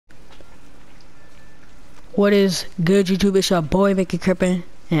What is good, YouTube? It's your boy Mickey Crippin,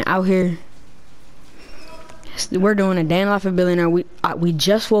 and out here we're doing a day in the life of Billionaire. We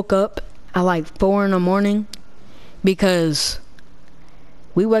just woke up at like 4 in the morning because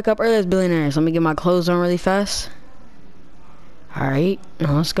we wake up early as billionaires. Let me get my clothes on really fast. Alright,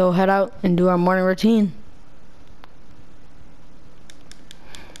 now let's go head out and do our morning routine.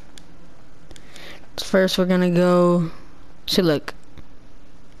 First we're gonna go, see, look,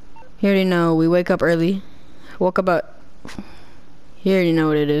 you already know we wake up early. Woke up at, you already know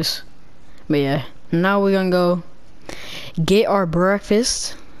what it is. But yeah, now we're gonna go get our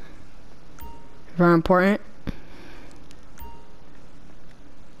breakfast. Very important.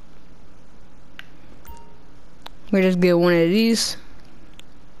 We just get one of these.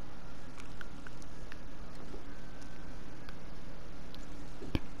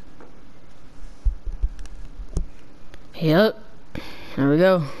 Yep, there we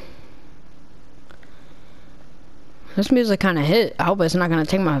go. This music kind of hit. I hope it's not gonna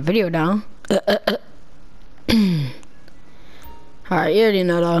take my video down. Alright, you already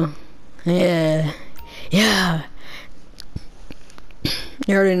know though. Yeah.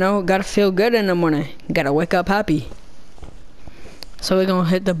 You already know, gotta feel good in the morning. Gotta wake up happy. So we're gonna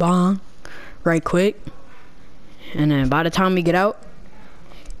hit the bong right quick. And then by the time we get out,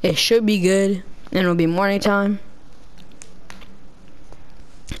 it should be good. And it'll be morning time.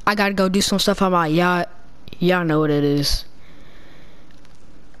 I gotta go do some stuff on my yacht. Y'all know what it is.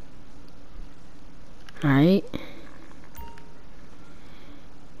 Alright.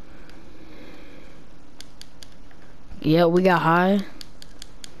 Yeah, we got high.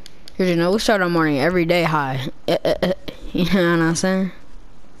 You know, we start our morning every day high. You know what I'm saying?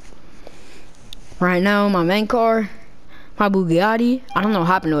 Right now, my main car, my Bugatti, I don't know what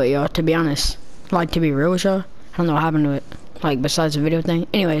happened to it, y'all, to be honest. Like, to be real with y'all, I don't know what happened to it. Like, besides the video thing.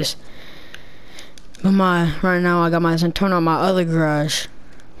 Anyways. But right now, I got my turn on my other garage,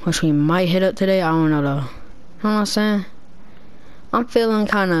 which we might hit up today. I don't know, though. You know what I'm saying? I'm feeling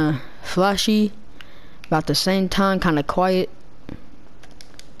kind of flashy, but at the same time, kind of quiet.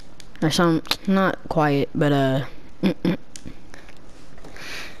 Or something, not quiet, but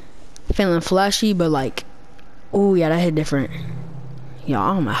feeling flashy, but like, oh yeah, that hit different.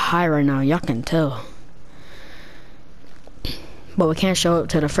 Y'all, I'm high right now, y'all can tell. But we can't show up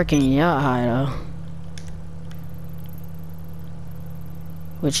to the freaking yacht high though.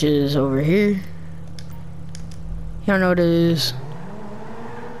 Which is over here. Y'all know what it is.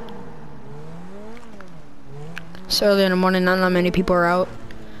 It's early in the morning, not that many people are out.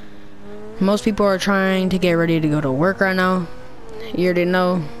 Most people are trying to get ready to go to work right now. You already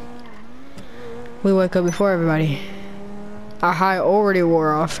know. We wake up before everybody. Our high already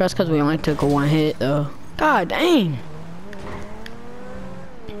wore off. That's because we only took a one hit though. God dang.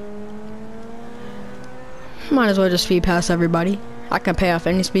 Might as well just speed past everybody. I can pay off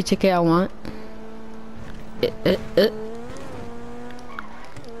any speed ticket I want.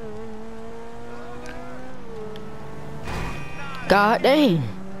 God dang.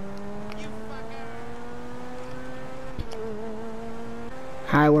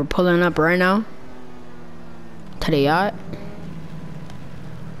 Alright, we're pulling up right now to the yacht.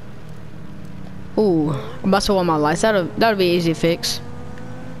 Ooh, I'm about to want my lights. That'll be easy to fix.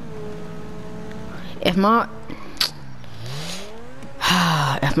 If my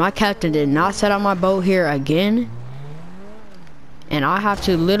captain did not set up my boat here again, and I have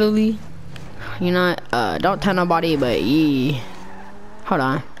to literally, you know, don't tell nobody, but yeah. Hold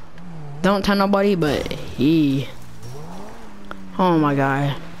on. Don't tell nobody, but yeah. Oh my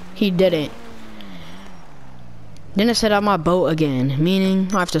god. He didn't set up my boat again, meaning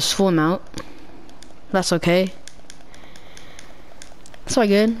I have to swim out. That's okay. It's all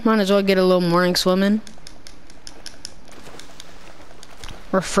good. Might as well get a little morning swimming.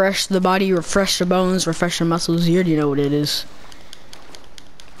 Refresh the body, refresh the bones, refresh the muscles. You already know what it is.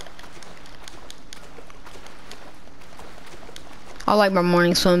 I like my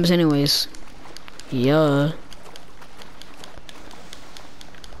morning swims anyways. Yeah.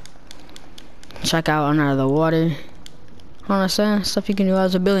 Check out under the water. You know what I'm saying? Stuff you can do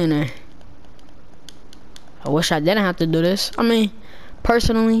as a billionaire. I wish I didn't have to do this. I mean,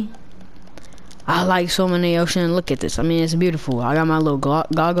 personally, I like swimming in the ocean. Look at this. I mean, it's beautiful. I got my little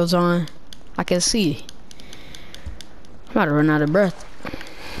goggles on. I can see. I'm about to run out of breath.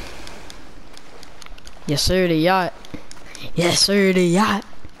 Yes, sir, the yacht. Yes, sir, the yacht.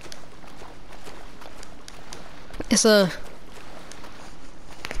 It's a...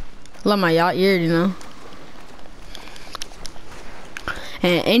 Love my yacht, you already know.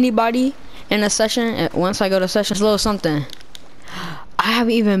 And anybody in a session, once I go to session, it's a little something. I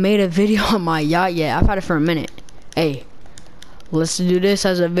haven't even made a video on my yacht yet. I've had it for a minute. Hey, let's do this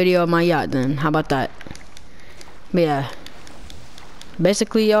as a video of my yacht then. How about that? But yeah.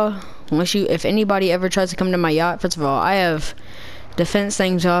 Basically, y'all, if anybody ever tries to come to my yacht, first of all, I have defense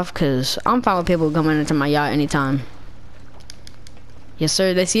things off because I'm fine with people coming into my yacht anytime. Yes,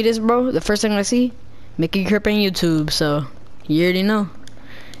 sir. They see this, bro? The first thing I see, Mickey Crip on YouTube. So you already know.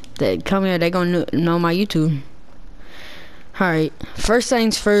 They come here, they gonna know my YouTube. Alright, first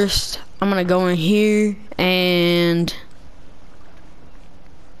things first, I'm gonna go in here and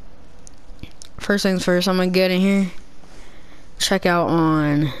first things first, I'm gonna get in here, check out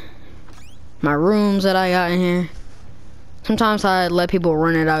on my rooms that I got in here. Sometimes I let people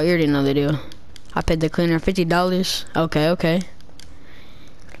run it out. You already know the deal. I paid the cleaner $50. Okay.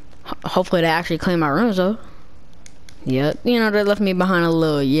 Hopefully they actually clean my rooms though. Yep, you know, they left me behind a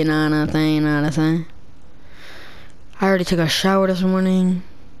little, you know what I'm saying? I already took a shower this morning,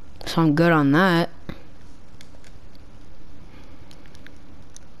 so I'm good on that.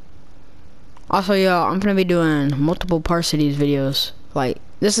 Also, y'all, I'm gonna be doing multiple parts of these videos. Like,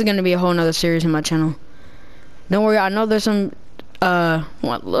 this is gonna be a whole nother series in my channel. Don't worry, I know there's some,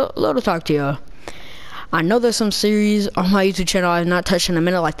 little talk to y'all. I know there's some series on my YouTube channel I've not touched in a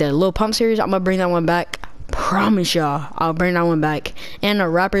minute, like the Lil Pump series. I'm gonna bring that one back. Promise y'all, I'll bring that one back. And the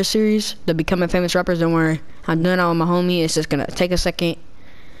rapper series, the Becoming Famous Rappers, don't worry. I'm doing that with my homie. It's just gonna take a second,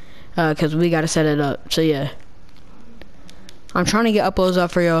 cause we gotta set it up. So yeah, I'm trying to get uploads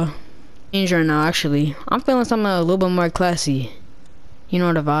up for y'all. Change right now, actually. I'm feeling something a little bit more classy. You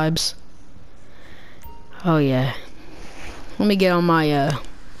know the vibes. Oh yeah. Let me get on my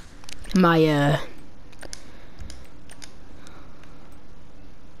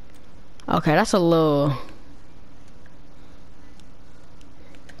okay, that's a little.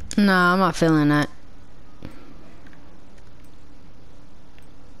 Nah, I'm not feeling that.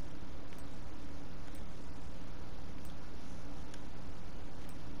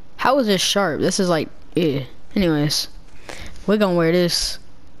 How is this sharp? This is like, yeah. Anyways, we're gonna wear this.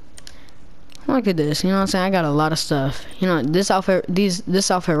 Look at this, you know what I'm saying? I got a lot of stuff. You know, this outfit,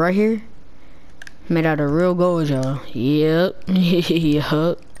 this outfit right here, made out of real gold, y'all. Yep,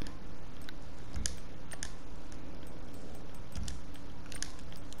 yup.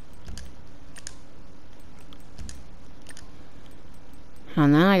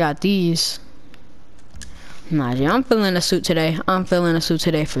 And then I got these. Nah, G, I'm feeling a suit today. I'm feeling a suit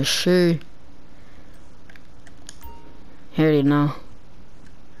today for sure. You already know.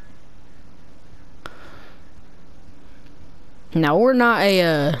 Now, we're not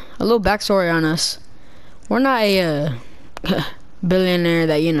a little backstory on us. We're not a billionaire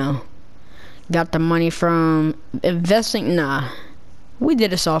that, you know, got the money from investing. Nah, we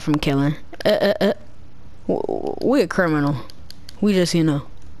did this all from killing. We a criminal. We just, you know,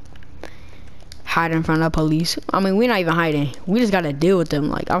 hide in front of police. I mean, we're not even hiding. We just gotta deal with them.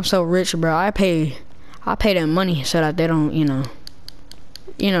 Like, I'm so rich, bro. I pay them money so that they don't, you know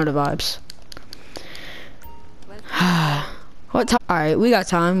the vibes. What time? All right, we got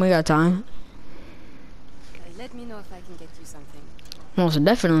time. Let me know if I can get you something. Most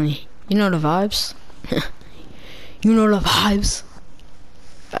definitely. You know the vibes. You know the vibes.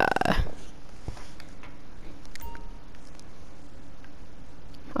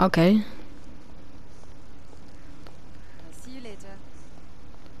 Okay. I'll see you later.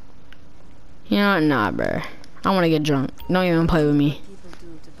 You know what? Nah, bruh. I wanna get drunk. Don't even play with me. What people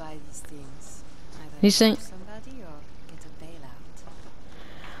do to buy these things? Either You think? help somebody or get a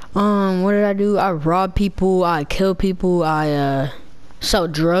bailout. What did I do? I rob people. I kill people. I sell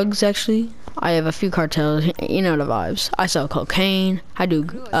drugs. Actually, I have a few cartels. You know the vibes. I sell cocaine. I do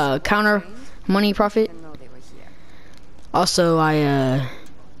counter money profit. Didn't know they were here. Also, I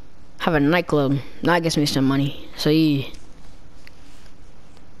have a nightclub. That gets me some money. So yeah.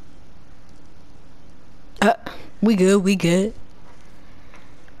 We good. You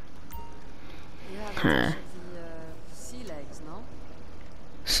have the sea legs, no?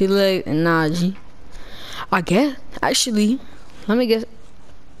 She like nah, G. I guess actually. Let me guess.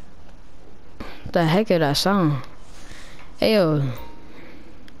 The heck is that song? Ayo.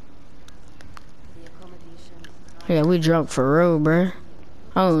 The accommodation. Yeah, we drunk for real, bruh.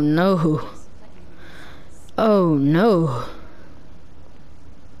 Oh no. Oh no.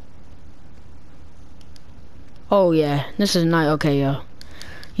 Oh yeah, this is not okay, yo.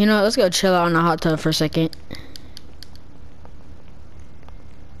 You know, let's go chill out in the hot tub for a second.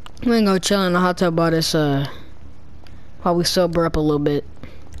 We can go chill in the hot tub while this while we sober up a little bit.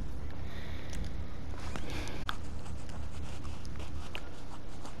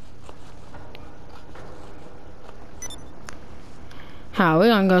 How we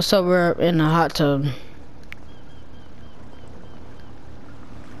gonna go sober up in the hot tub?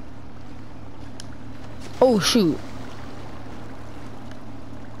 Oh shoot.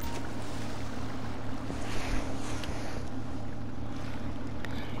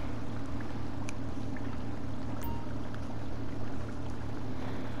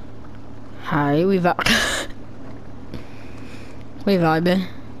 Hi, we vibing.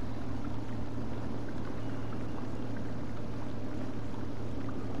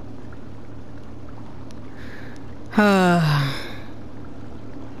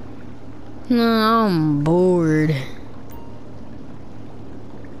 No, I'm bored.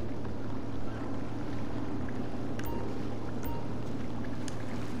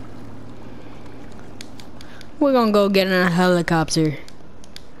 We're gonna go get in a helicopter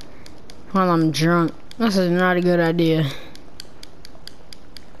while I'm drunk. This is not a good idea.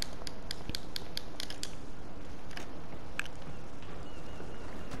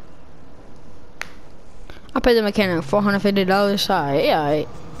 I paid the mechanic $450. Yeah.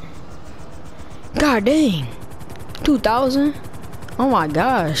 God dang. 2,000? Oh my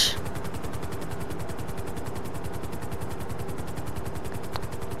gosh.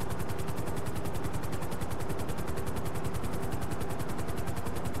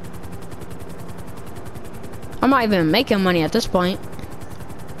 I'm not even making money at this point.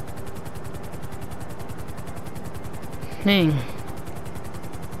 Dang.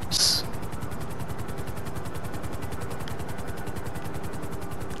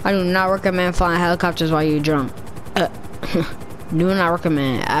 I do not recommend flying helicopters while you're drunk. Do not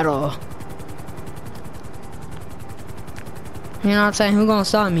recommend at all. You know what I'm saying? Who gonna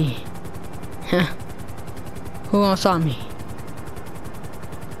stop me? Who gonna stop me?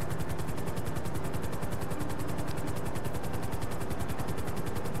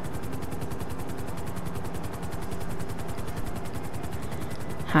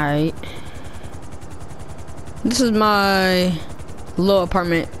 Alright. This is my little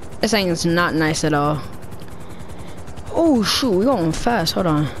apartment. This thing is not nice at all. Oh shoot, we're going fast. Hold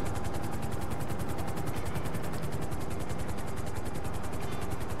on.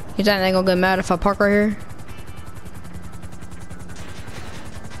 You think they gonna get mad if I park right here?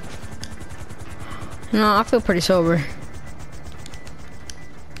 No, I feel pretty sober.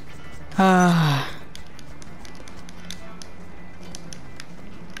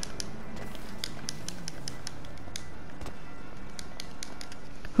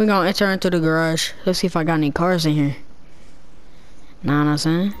 We're gonna enter into the garage. Let's see if I got any cars in here. Know what I'm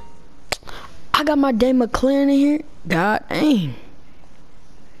saying? I got my day McLaren in here. God dang.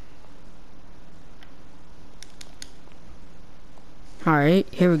 Alright,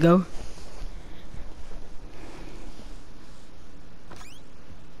 here we go.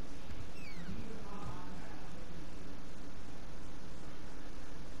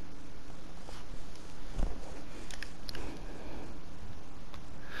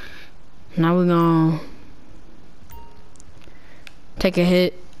 Now we're gonna take a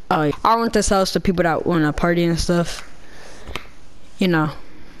hit. I want this house to people that wanna party and stuff. You know.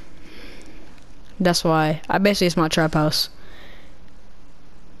 That's why. Basically it's my trap house.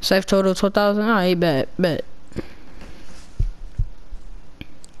 Safe total 12,000. Alright, bet.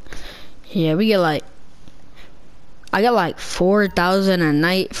 Yeah, we get like, I get like 4,000 a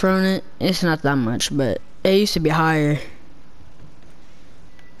night from it. It's not that much, but it used to be higher.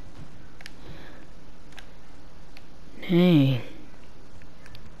 Dang.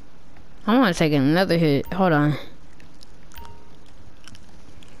 I want to take another hit. Hold on.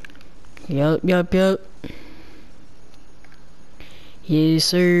 Yup. Yes,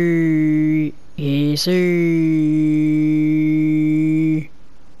 sir. Yes, sir.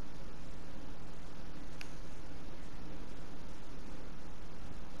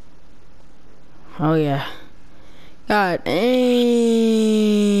 Oh, yeah. God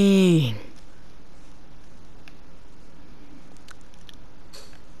dang.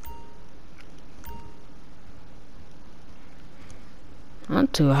 I'm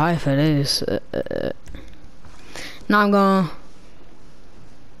too high for this. Now I'm gonna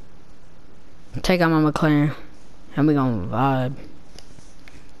take out my McLaren and we gonna vibe.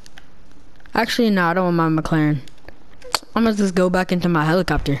 Actually, no, I don't want my McLaren. I'm gonna just go back into my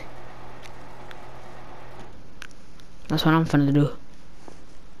helicopter. That's what I'm finna do.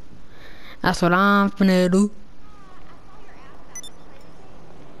 That's what I'm finna do.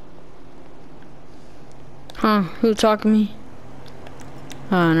 Huh? Who talking to me?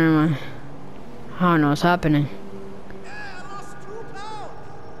 Oh, never mind. I don't know what's happening.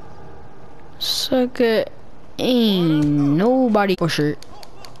 Suck it. Ain't nobody for sure.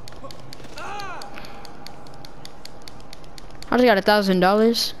 I just got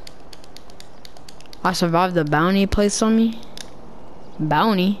 $1,000. I survived the bounty placed on me.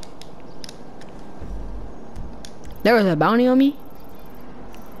 Bounty? There was a bounty on me?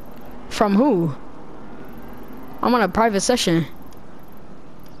 From who? I'm on a private session.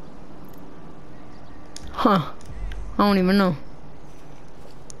 Huh. I don't even know.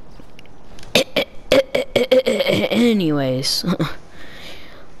 Anyways.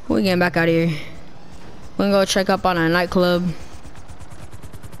 We getting back out of here. We're gonna go check up on a nightclub.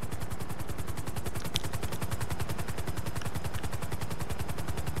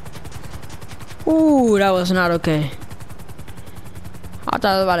 Ooh, that was not okay. I thought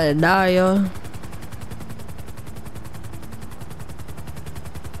I was about to die, yo.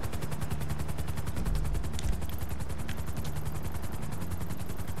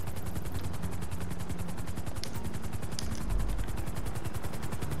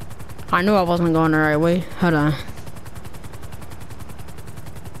 I knew I wasn't going the right way. Hold on.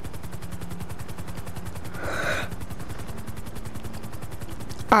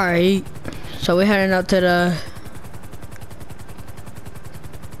 Alright. So we're heading up to the...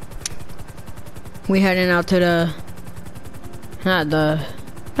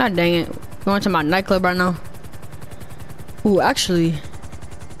 God dang it. Going to my nightclub right now. Ooh, actually,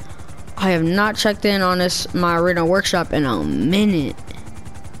 I have not checked in on my arena workshop in a minute.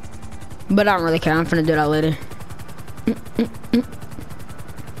 But I don't really care. I'm finna do that later.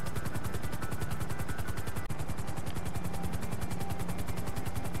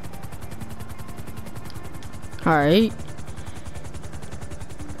 Alright.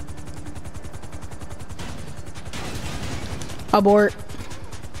 Abort.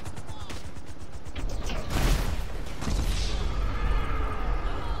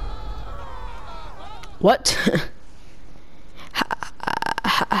 What?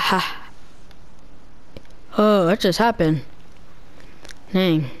 Oh, that just happened.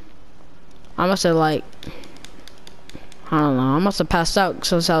 Dang. I must have I don't know. I must have passed out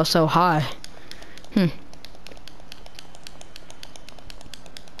because I was so high.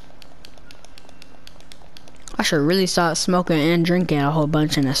 I should really start smoking and drinking a whole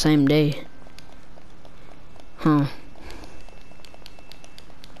bunch in the same day. Huh.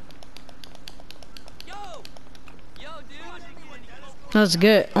 That's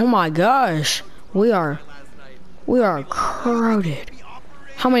good. Oh my gosh. We are crowded.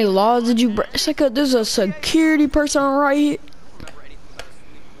 How many laws did you break? It's like there's a security person right here.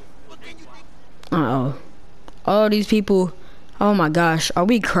 Uh-oh. All these people. Oh my gosh. Are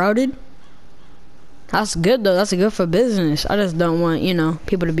we crowded? That's good though. That's good for business. I just don't want, you know,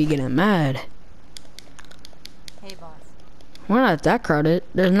 people to be getting mad. Hey, boss. We're not that crowded.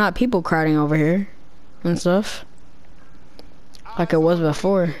 There's not people crowding over here and stuff like it was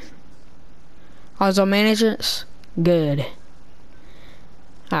before. Also managers, good.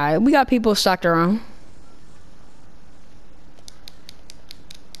 All right, we got people stocked around.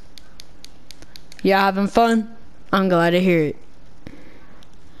 Y'all having fun? I'm glad to hear it.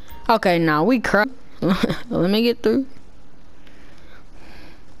 Okay, now we crowd. Let me get through.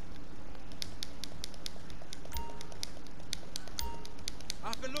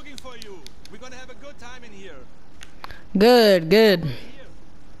 I've been looking for you. We're gonna have a good time in here. Good, good.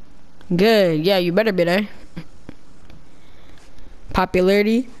 Good, yeah, you better be there.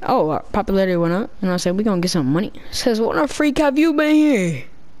 Popularity. Oh, popularity went up. You know what I'm saying? We gonna get some money. Says, what the freak have you been here?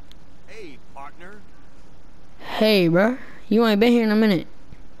 Hey, partner. Hey, bro. You ain't been here in a minute.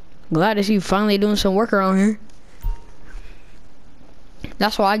 Glad to see you finally doing some work around here.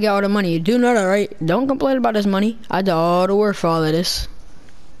 That's why I get all the money. You do know that, right? Don't complain about this money. I did all the work for all of this.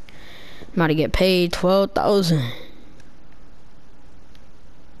 I'm about to get paid $12,000.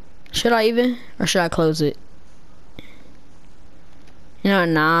 Should I even? Or should I close it? You know,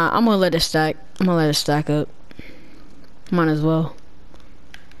 nah. I'm gonna let it stack. I'm gonna let it stack up. Might as well.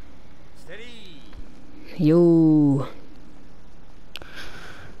 Steady. Yo.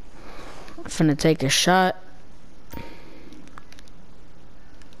 I'm finna take a shot. I'm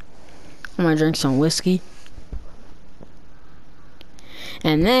gonna drink some whiskey.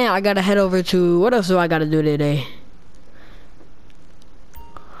 And then I gotta head over to, what else do I gotta do today?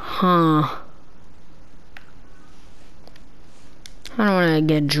 Huh. I don't wanna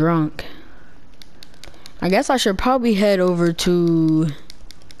get drunk. I guess I should probably head over to...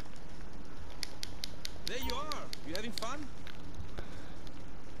 There you are. You having fun?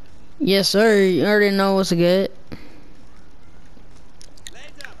 Yes, sir. You already know what's good.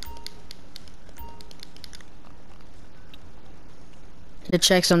 Later. To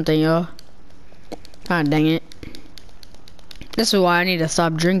check something, y'all. God dang it. This is why I need to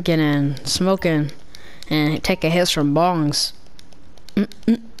stop drinking and smoking and taking hits from bongs.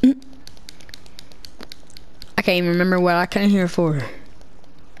 I can't even remember what I came here for.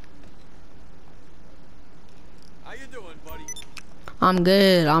 How you doing, buddy? I'm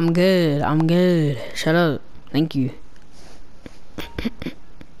good, I'm good, I'm good. Shut up. Thank you.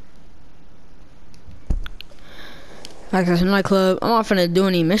 Like this nightclub. I'm not finna do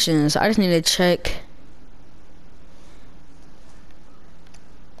any missions. I just need to check.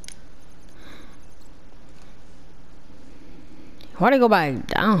 Why'd I go back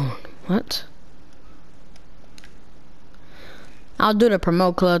down? What? I'll do the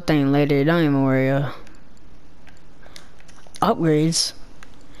promote club thing later. Don't even worry. Upgrades.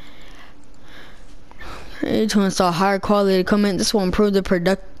 Need to install higher quality equipment. This will improve the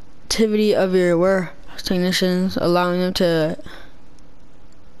productivity of your warehouse technicians, allowing them to.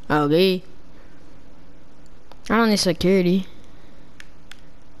 Okay. I don't need security.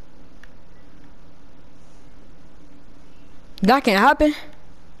 That can happen.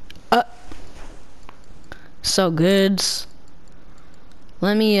 So goods.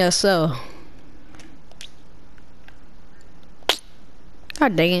 Let me sell.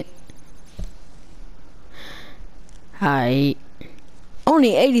 God dang it. Alright.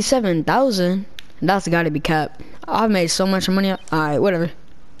 Only 87,000. That's gotta be capped. I've made so much money. Alright, whatever.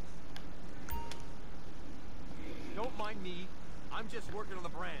 Don't mind me. I'm just working on the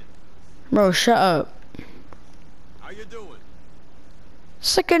brand. Bro, shut up. How you doing?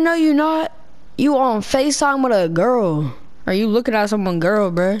 Sicker, no you not. You on FaceTime with a girl. Are you looking at someone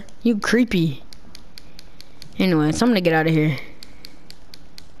girl, bruh? You creepy. Anyway, so I'm gonna get out of here.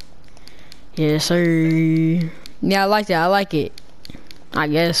 Yes, sir. Yeah, I like that. I like it. I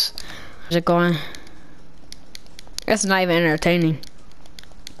guess. How's it going? That's not even entertaining.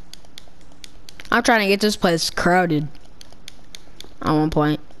 I'm trying to get this place crowded. At one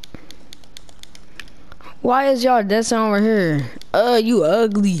point. Why is y'all dancing over here? You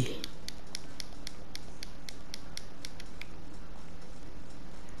ugly.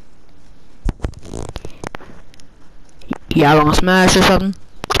 Y'all gonna smash or something?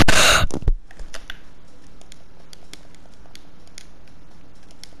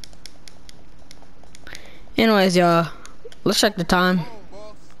 Anyways, y'all, let's check the time.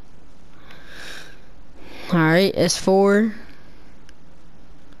 Alright, it's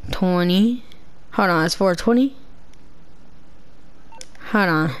 4:20. Hold on, it's 4:20? Hold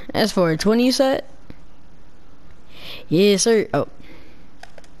on, it's 4:20 you said? Yes, sir. Oh.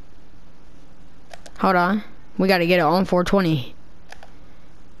 Hold on. We gotta get it on 4:20.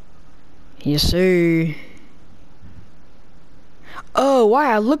 Yes, sir. Oh, why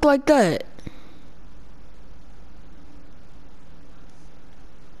I look like that?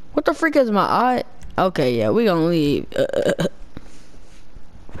 What the freak is my eye? Okay, yeah, we gonna leave.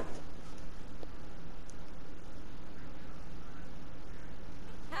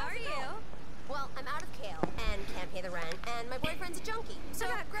 How are you? Well, I'm out of kale and can't pay the rent, and my boyfriend's a junkie. So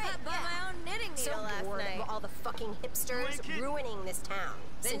great. I bought my own knitting So needle last bored night. of all the fucking hipsters ruining this town.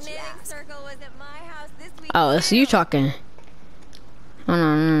 The Since you knitting asked. circle was at my house this week. Oh, so you talking? Oh,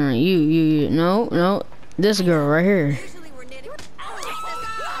 no, you, no, this girl right here. Usually we're knitting.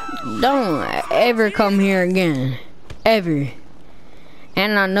 Don't ever come here again, ever.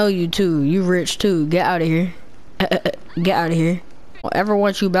 And I know you too. You rich too. Get out of here. Get out of here. Don't ever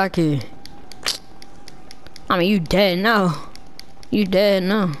want you back here. I mean, you dead now. You dead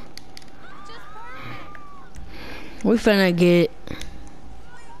now. We finna get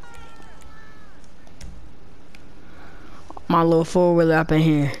my little four-wheeler up in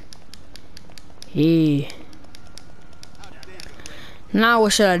here. Yeah. Now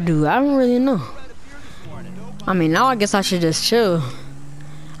what should I do? I don't really know. I mean, now I guess I should just chill.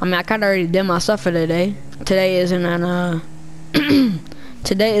 I mean, I kinda already did my stuff for the day. Today isn't an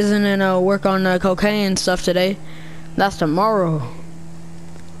today isn't an work on cocaine stuff today. That's tomorrow.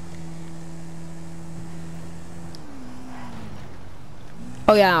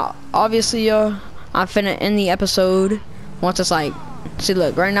 Oh yeah, obviously I'm finna end the episode once it's like, see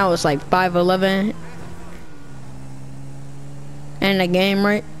look, right now it's like 5:11 in the game,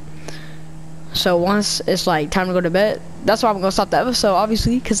 right? So once it's like time to go to bed, that's why I'm gonna stop the episode,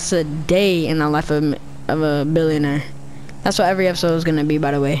 obviously, because it's a day in the life of a billionaire. That's what every episode is gonna be,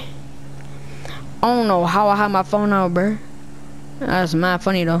 by the way. I don't know how I have my phone out, bruh. That's mad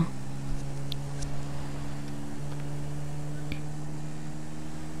funny though.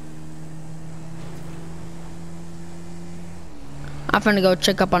 I'm finna go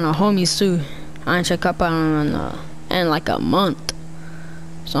check up on the homies too. I ain't check up on them in like a month.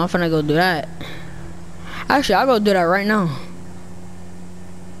 So I'm finna go do that. Actually, I'll go do that right now.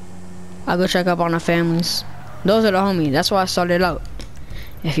 I'll go check up on the families. Those are the homies. That's why I started out.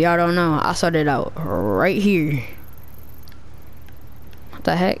 If y'all don't know, I started out right here. What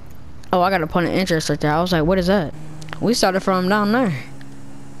the heck? Oh, I got a point of interest right there. I was like, what is that? We started from down there.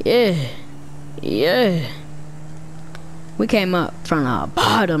 Yeah. Yeah. We came up from the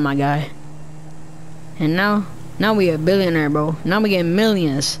bottom, my guy. And now we a billionaire, bro. Now we get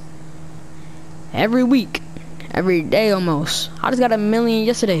millions. Every week. Every day almost. I just got $1 million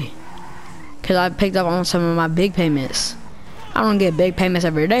yesterday. Cause I picked up on some of my big payments. I don't get big payments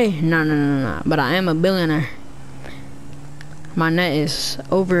every day. No. But I am a billionaire. My net is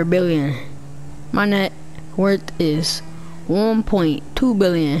over $1 billion. My net worth is 1.2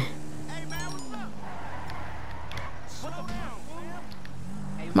 billion.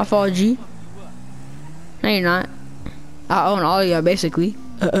 My fault, G. No, you're not. I own all of y'all, basically.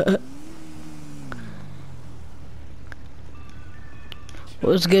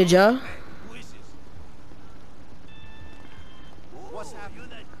 What's good, y'all?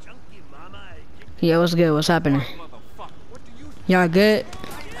 Yeah, what's good? What's happening? Y'all good?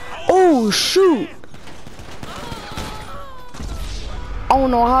 Oh, shoot! I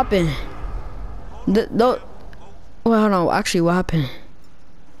don't know what happened. Wait, hold on. Actually, what happened?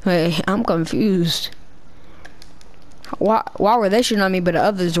 Wait, I'm confused. Why were they shooting at me, but the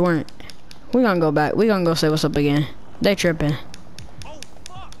others weren't? We gonna go back. We gonna go say what's up again. They tripping.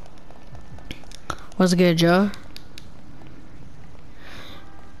 What's good, Joe?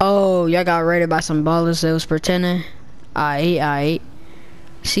 Oh, y'all got raided by some ballers that was pretending. Aight.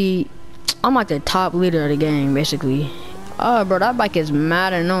 See, I'm like the top leader of the game, basically. Oh, bro, that bike is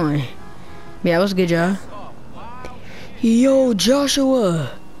mad annoying. Yeah, what's good, y'all? Yo,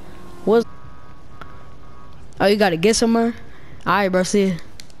 Joshua. What's... Oh, you gotta get somewhere? Alright, bro, see ya.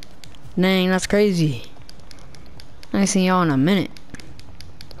 Dang, that's crazy. I ain't seen y'all in a minute.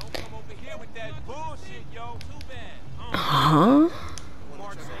 Huh?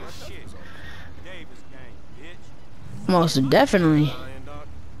 Most definitely.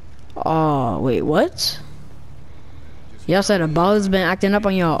 Oh, wait, what? Y'all said the ball has been acting up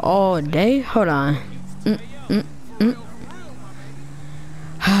on y'all all day? Hold on.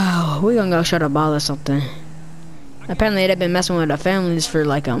 We gonna go show the ball or something. Apparently they've been messing with the families for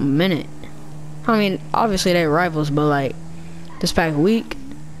like a minute. I mean, obviously they're rivals, but like this past week,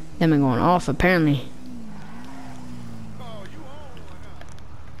 they've been going off apparently.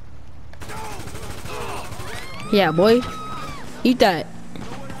 Yeah, boy. Eat that.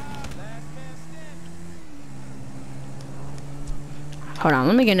 Hold on,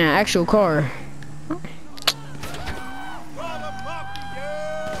 let me get in an actual car.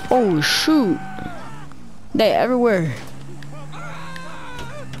 Oh, shoot. They everywhere.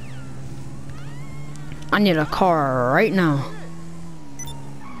 I need a car right now.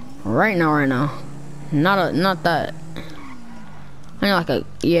 Right now. Not that. I need like a,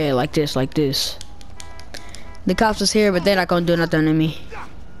 yeah, like this. The cops is here, but they're not gonna do nothing to me.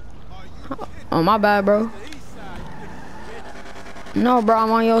 Oh, my bad, bro. No, bro,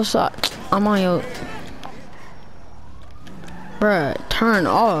 I'm on your side. I'm on your... Bruh, turn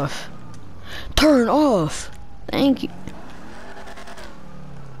off. Turn off. Thank you.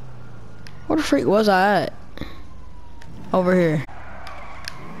 Where the freak was I at? Over here.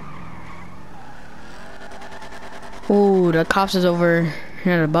 Ooh, the cops is over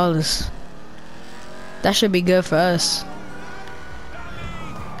here to ballers. That should be good for us.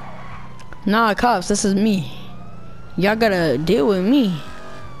 Nah, cops, this is me. Y'all gotta deal with me.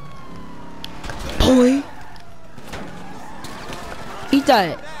 Boy. Eat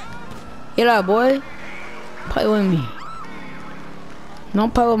that. Eat that, boy. Play with me.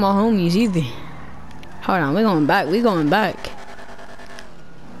 Don't play with my homies either. Hold on, we going back.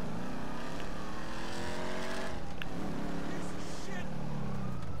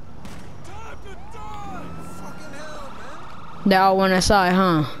 They all went inside,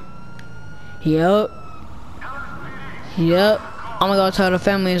 huh? Yup. I'm gonna go tell the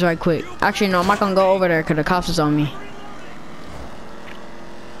families right quick. Actually, no, I'm not gonna go over there because the cops is on me.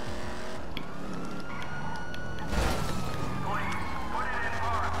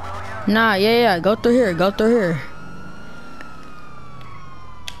 Nah, yeah, go through here. Go through here.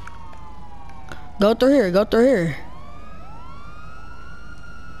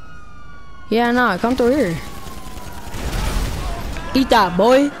 Yeah, nah, come through here. Eat that,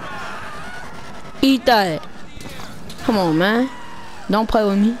 boy. Eat that. Come on, man. Don't play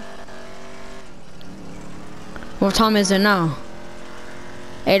with me. What time is it now?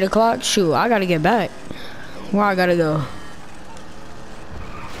 8 o'clock? Shoot, I gotta get back. Where I gotta go?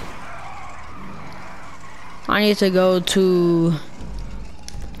 I need to go to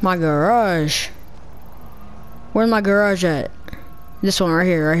my garage. Where's my garage at? This one right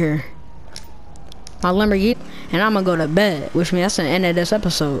here, right here. My Lamborghini. And I'm gonna go to bed, which means that's the end of this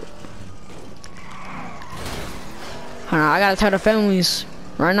episode. Hold on, I gotta tell the families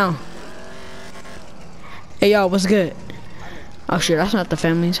right now. Hey, yo, what's good? Oh, shoot, that's not the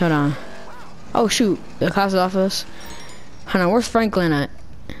families. Hold on. Oh, shoot, the cops office. Hold on, where's Franklin at?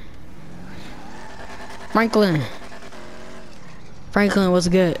 Franklin. Franklin, what's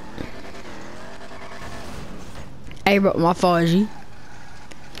good? Hey, bro, my fault, G.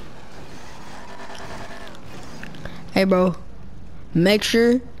 Hey, bro, make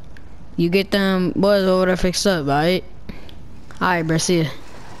sure you get them boys over there fixed up, alright? Alright, bro, see ya.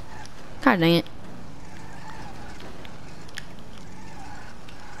 God dang it.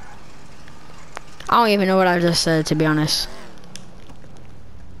 I don't even know what I just said, to be honest.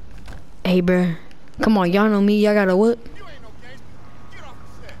 Hey, bro, come on, y'all know me, y'all got a what? You ain't okay. Get off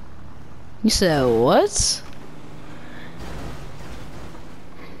the set. You said what?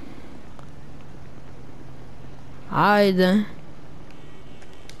 Alright then.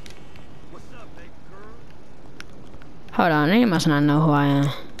 What's up, big girl? Hold on, they must not know who I am.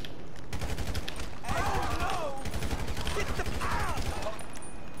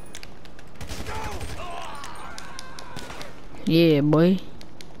 Yeah, boy.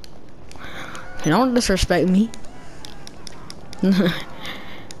 Don't disrespect me. And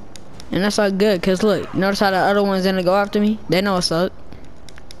that's all good, cause look, notice how the other ones didn't go after me? They know what's up.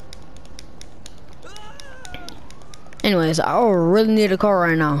 Anyways, I really need a car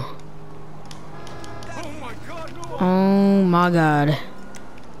right now. Oh my God, no. Oh my God.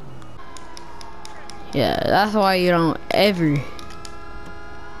 Yeah, that's why you don't ever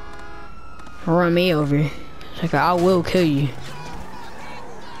run me over. Like, I will kill you.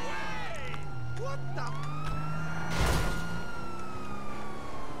 What the?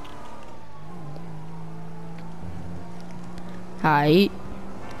 Alright.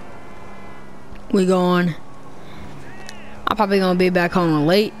 We going. I'm probably gonna be back home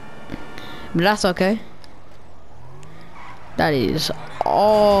late, but that's okay. That is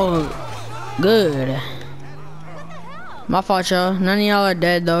all good. My fault, y'all. None of y'all are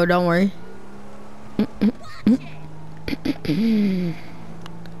dead though, don't worry.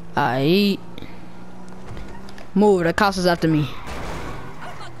 Alright. Move, the cops is after me.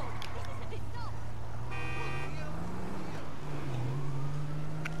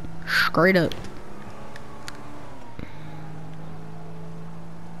 Straight up.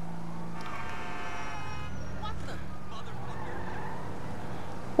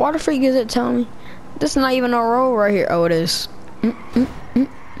 Why the freak is it telling me? This is not even a road right here. Oh, it is.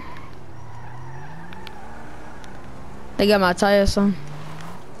 They got my tires on.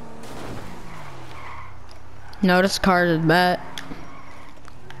 No, this car is bad.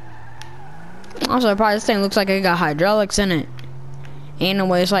 I'm surprised this thing looks like it got hydraulics in it. Ain't no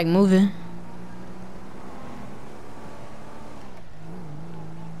way it's like moving.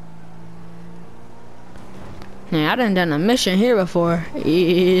 Man, I done a mission here before.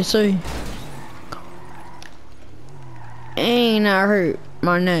 Yeah, see. Ain't I hurt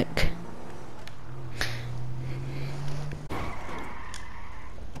my neck.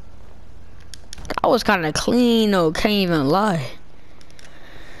 I was kind of clean though, can't even lie.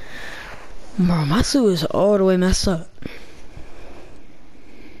 Bro, my suit is all the way messed up.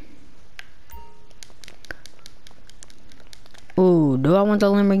 Ooh, do I want the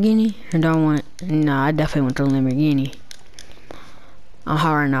Lamborghini? Or do I want... Nah, I definitely want the Lamborghini. I'm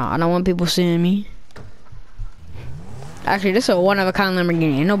hot right now. I don't want people seeing me. Actually, this is a one-of-a-kind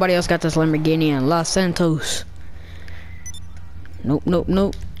Lamborghini. Ain't nobody else got this Lamborghini in Los Santos. Nope, nope,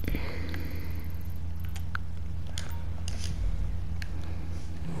 nope.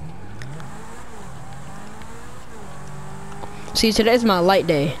 See, today's my light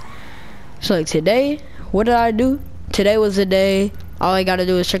day. So, like, today, what did I do? Today was the day, all I gotta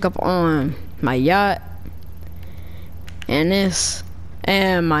do is check up on my yacht, and this,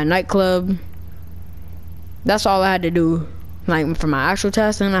 and my nightclub. That's all I had to do, like, for my actual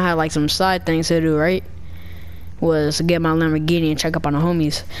test, and I had, like, some side things to do, right? Was get my Lamborghini and check up on the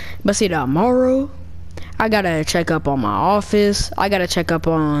homies. But see, tomorrow, I gotta check up on my office. I gotta check up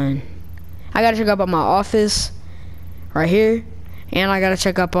on my office, right here, and I gotta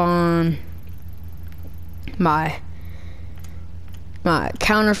check up on my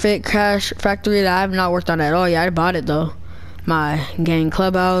counterfeit cash factory that I have not worked on at all yet. I bought it though. My gang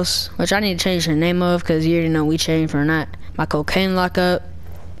clubhouse, which I need to change the name of because you already know we changed from that. My cocaine lockup,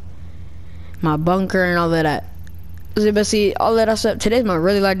 my bunker, and all of that. But see, all that stuff. Today's my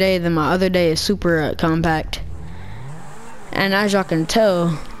really light day. Then my other day is super compact. And as y'all can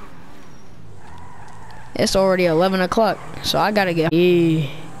tell, It's already 11 o'clock, so I gotta get. Yeah.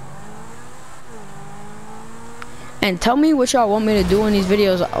 And tell me what y'all want me to do in these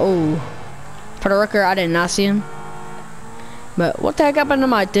videos. Oh, for the record, I did not see him. But what the heck happened to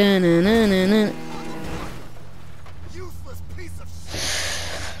my dun-dun-dun-dun-dun? Useless piece of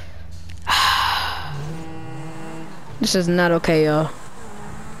This is not okay, y'all.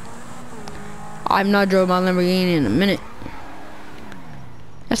 I've not drove my Lamborghini in a minute.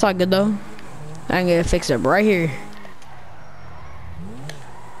 That's all good though. I can get it fixed up right here.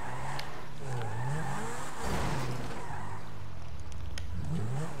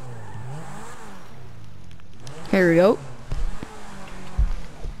 Here we go.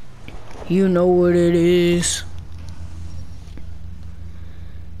 You know what it is.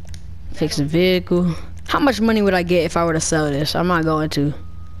 Fix the vehicle. How much money would I get if I were to sell this? I'm not going to.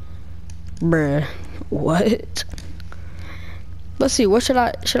 Bruh. What? Let's see, what should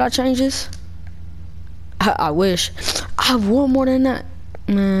I change this? I wish. I want more than that.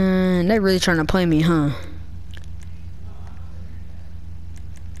 Man, they really trying to play me, huh?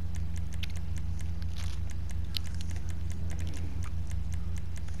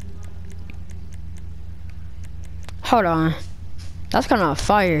 Hold on. That's kind of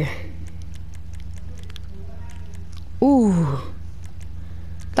fire. Ooh.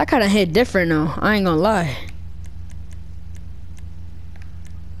 That kind of hit different though. I ain't gonna lie.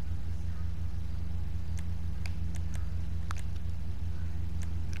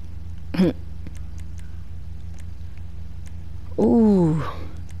 Ooh.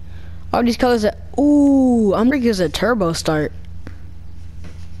 All these colors that. Ooh. I'm gonna use a turbo start.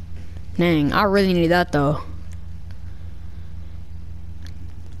 Dang, I really need that though.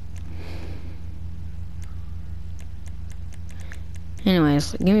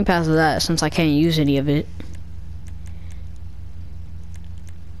 Anyways, give me past that since I can't use any of it.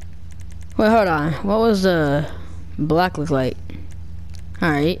 Wait, hold on. What was the black look like?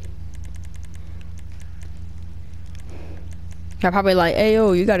 Alright. Y'all probably like, hey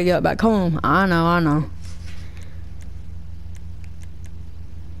yo, you gotta get back home. I know.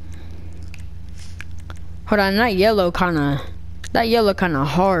 Hold on, that yellow kinda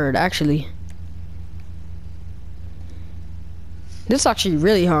hard actually. This is actually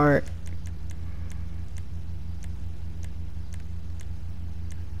really hard.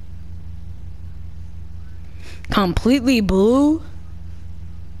 Completely blue?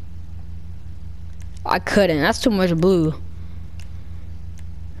 I couldn't. That's too much blue.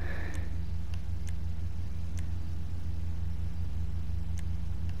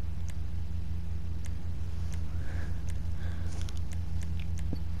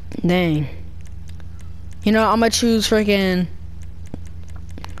 Dang. You know, I'm gonna choose freaking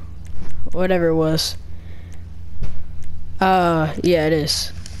whatever it was. Yeah, it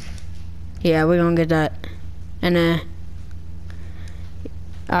is. Yeah, we're gonna get that. And then,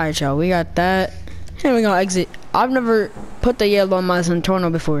 alright, y'all, we got that. And we're gonna exit. I've never put the yellow on my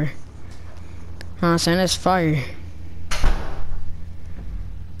Centorno before. You know what I'm saying? It's fire.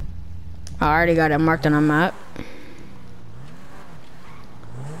 I already got it marked on a map.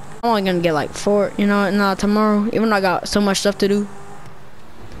 I'm only gonna get like 4, you know, not tomorrow. Even though I got so much stuff to do.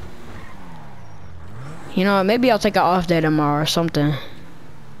 You know, maybe I'll take an off day tomorrow or something.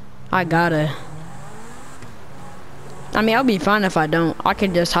 I gotta. I mean, I'll be fine if I don't. I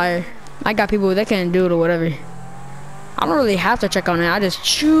can just hire. I got people that can do it or whatever. I don't really have to check on it. I just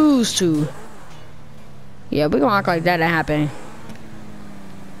choose to. Yeah, we gonna act like that didn't happen.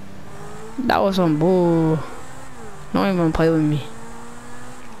 That was some bull. Don't even play with me.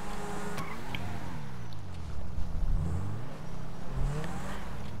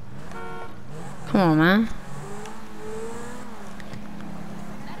 Come on, man.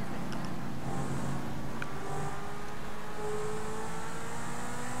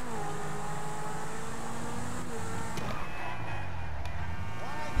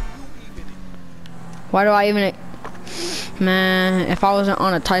 Why do I even... Man, if I wasn't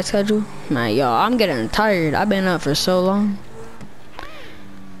on a tight schedule, man, yo, I'm getting tired. I've been up for so long.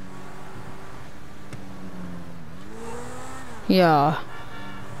 Yeah,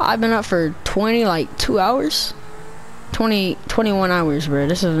 I've been up for 2 hours. 21 hours, bro.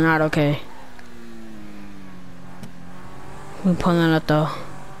 This is not okay. We pulling up though.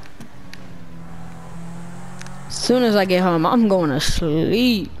 As soon as I get home, I'm going to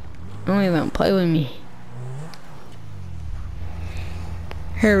sleep. Don't even play with me.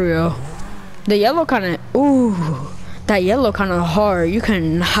 Here we go. The yellow kind of, ooh, that yellow kind of hard. You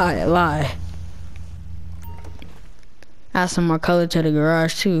cannot lie. Add some more color to the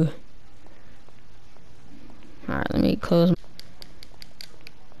garage too. Alright, let me close.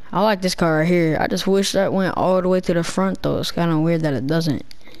 I like this car right here. I just wish that went all the way to the front though. It's kind of weird that it doesn't.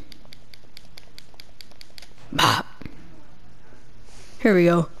 Bop. Here we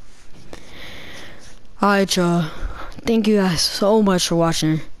go. Alright, y'all. Thank you guys so much for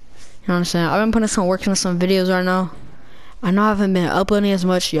watching. You know what I'm saying? I've been putting some work into some videos right now. I know I haven't been uploading as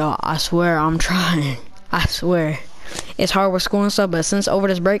much, y'all. I swear I'm trying. I swear. It's hard with school and stuff, but since over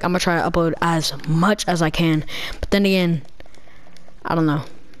this break, I'm gonna try to upload as much as I can. But then again, I don't know.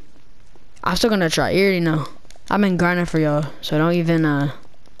 I'm still gonna try. You already know. I've been grinding for y'all, so don't even, you know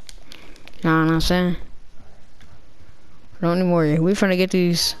what I'm saying? Don't even worry. We finna get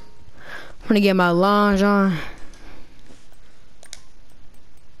these. I'm gonna get my lounge on.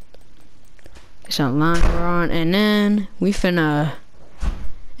 Get some lounge on, and then we finna.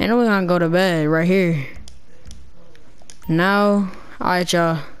 And then we're gonna go to bed right here. Now, alright,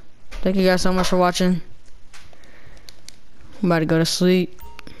 y'all. Thank you guys so much for watching. I'm about to go to sleep.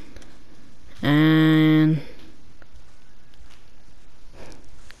 And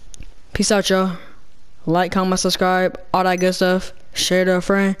peace out, y'all. Like, comment, subscribe, all that good stuff. Share to a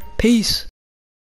friend. Peace.